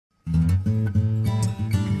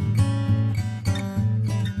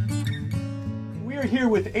here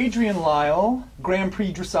with Adrienne Lyle, Grand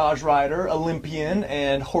Prix dressage rider, Olympian,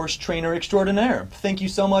 and horse trainer extraordinaire. Thank you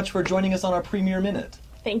so much for joining us on our Premier Minute.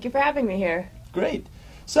 Thank you for having me here. Great.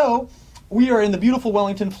 So, we are in the beautiful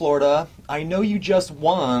Wellington, Florida. I know you just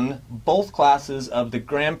won both classes of the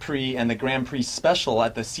Grand Prix and the Grand Prix Special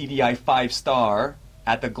at the CDI 5-Star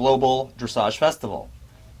at the Global Dressage Festival.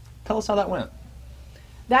 Tell us how that went.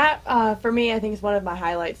 That, for me, I think is one of my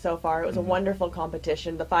highlights so far. It was a wonderful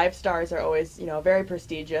competition. The 5-Stars are always, very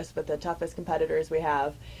prestigious, but the toughest competitors we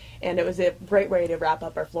have. And it was a great way to wrap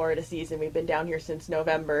up our Florida season. We've been down here since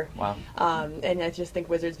November. Wow. And I just think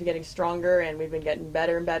Wizard's been getting stronger, and we've been getting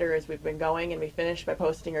better and better as we've been going. And we finished by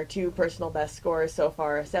posting our 2 personal best scores so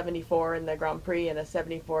far, a 74 in the Grand Prix and a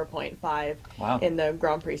 74.5 in the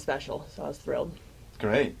Grand Prix Special. So I was thrilled.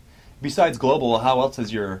 Great. Besides Global, how else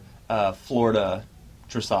has your Florida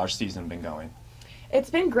dressage season been going? It's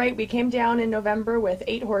been great. We came down in November with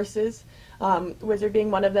 8 horses, Wizard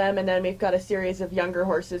being one of them, and then we've got a series of younger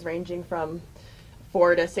horses ranging from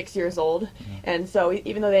 4 to 6 years old. And so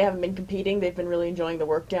even though they haven't been competing, they've been really enjoying the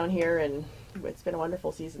work down here, and it's been a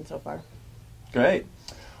wonderful season so far. Great.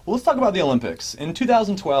 Well, let's talk about the Olympics. In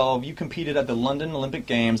 2012, you competed at the London Olympic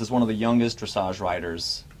Games as one of the youngest dressage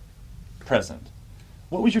riders present.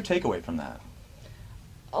 What was your takeaway from that?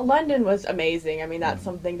 London was amazing. I mean, that's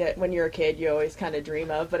something that when you're a kid you always kind of dream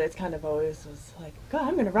of, but it's kind of always was like, God,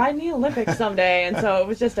 I'm going to ride in the Olympics someday. And so it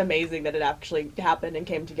was just amazing that it actually happened and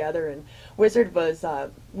came together. And Wizard was,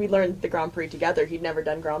 we learned the Grand Prix together. He'd never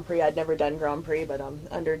done Grand Prix. I'd never done Grand Prix, but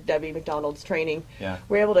under Debbie McDonald's training, we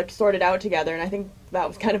were able to sort it out together. And I think that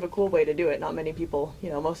was kind of a cool way to do it. Not many people,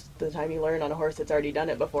 most of the time you learn on a horse that's already done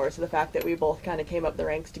it before. So the fact that we both kind of came up the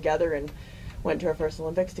ranks together and went to our first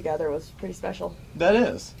Olympics together was pretty special. That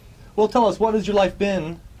is. Well, tell us, what has your life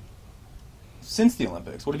been since the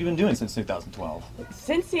Olympics? What have you been doing since 2012?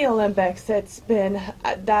 Since the Olympics, it's been,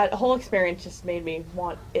 that whole experience just made me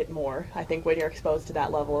want it more. I think when you're exposed to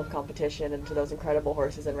that level of competition and to those incredible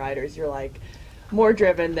horses and riders, you're like more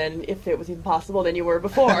driven than if it was even possible than you were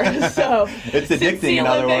before. So it's addicting, in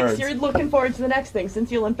other words. You're looking forward to the next thing.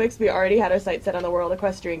 Since the Olympics, we already had our sights set on the World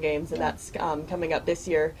Equestrian Games, and that's coming up this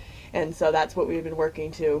year. And so that's what we've been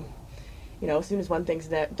working to. As soon as one thing's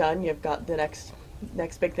done, you've got the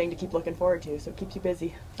next big thing to keep looking forward to, so it keeps you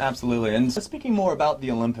busy. Absolutely. And speaking more about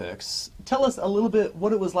the Olympics, tell us a little bit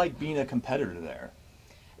what it was like being a competitor there.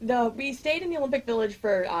 We stayed in the Olympic Village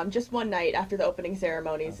for just one night after the opening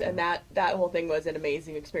ceremonies, and that whole thing was an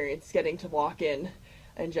amazing experience, getting to walk in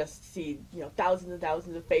and just see thousands and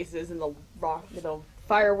thousands of faces and the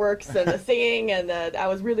fireworks and the singing, and that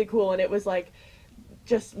was really cool. And it was like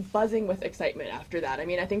just buzzing with excitement after that. I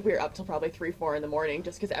mean, I think we were up till probably 3, 4 in the morning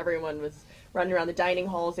just because everyone was running around the dining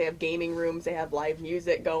halls. They have gaming rooms, they have live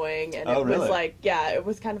music going, and it was like, it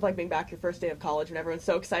was kind of like being back your first day of college when everyone's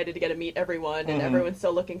so excited to get to meet everyone and everyone's so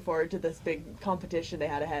looking forward to this big competition they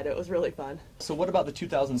had ahead. It was really fun. So what about the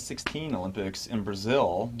 2016 Olympics in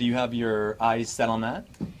Brazil? Do you have your eyes set on that?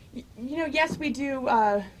 Yes, we do.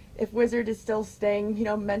 If Wizard is still staying,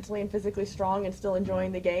 mentally and physically strong and still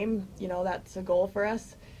enjoying the game, that's a goal for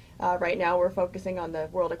us. Right now we're focusing on the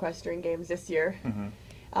World Equestrian Games this year.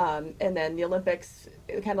 And then the Olympics,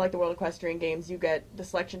 kind of like the World Equestrian Games, the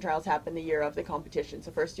selection trials happen the year of the competition.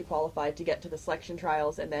 So first you qualify to get to the selection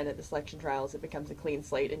trials, and then at the selection trials it becomes a clean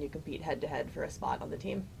slate and you compete head-to-head for a spot on the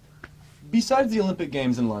team. Besides the Olympic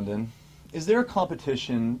Games in London, is there a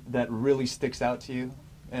competition that really sticks out to you,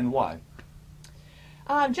 and why?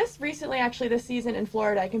 Just recently, actually, this season in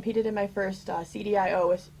Florida, I competed in my first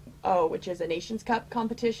CDIO, which is a Nations Cup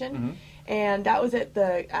competition, and that was at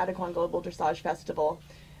the Adrienne Global Dressage Festival.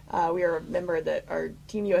 We were a member that our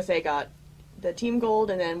Team USA got the team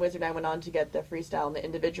gold, and then Wizard and I went on to get the freestyle and the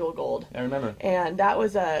individual gold. I remember. And that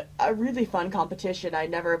was a really fun competition.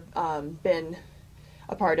 I'd never been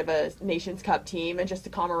a part of a Nations Cup team, and just the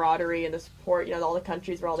camaraderie and the support, all the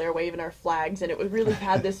countries were all there waving our flags, and it really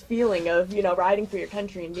had this feeling of, riding for your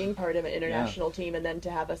country and being part of an international team, and then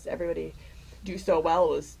to have everybody do so well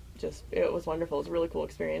was it was wonderful. It was a really cool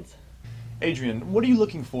experience. Adrienne, what are you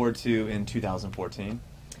looking forward to in 2014?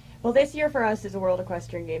 Well, this year for us is a World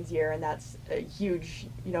Equestrian Games year, and that's a huge,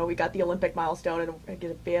 we got the Olympic milestone, and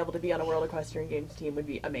to be able to be on a World Equestrian Games team would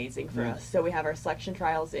be amazing for us. So we have our selection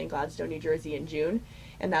trials in Gladstone, New Jersey in June,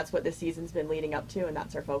 and that's what this season's been leading up to, and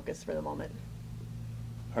that's our focus for the moment.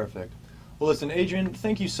 Perfect. Well, listen, Adrienne,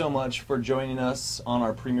 thank you so much for joining us on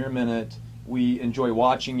our Premier Minute. We enjoy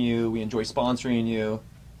watching you, we enjoy sponsoring you,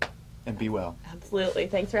 and be well. Absolutely.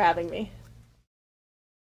 Thanks for having me.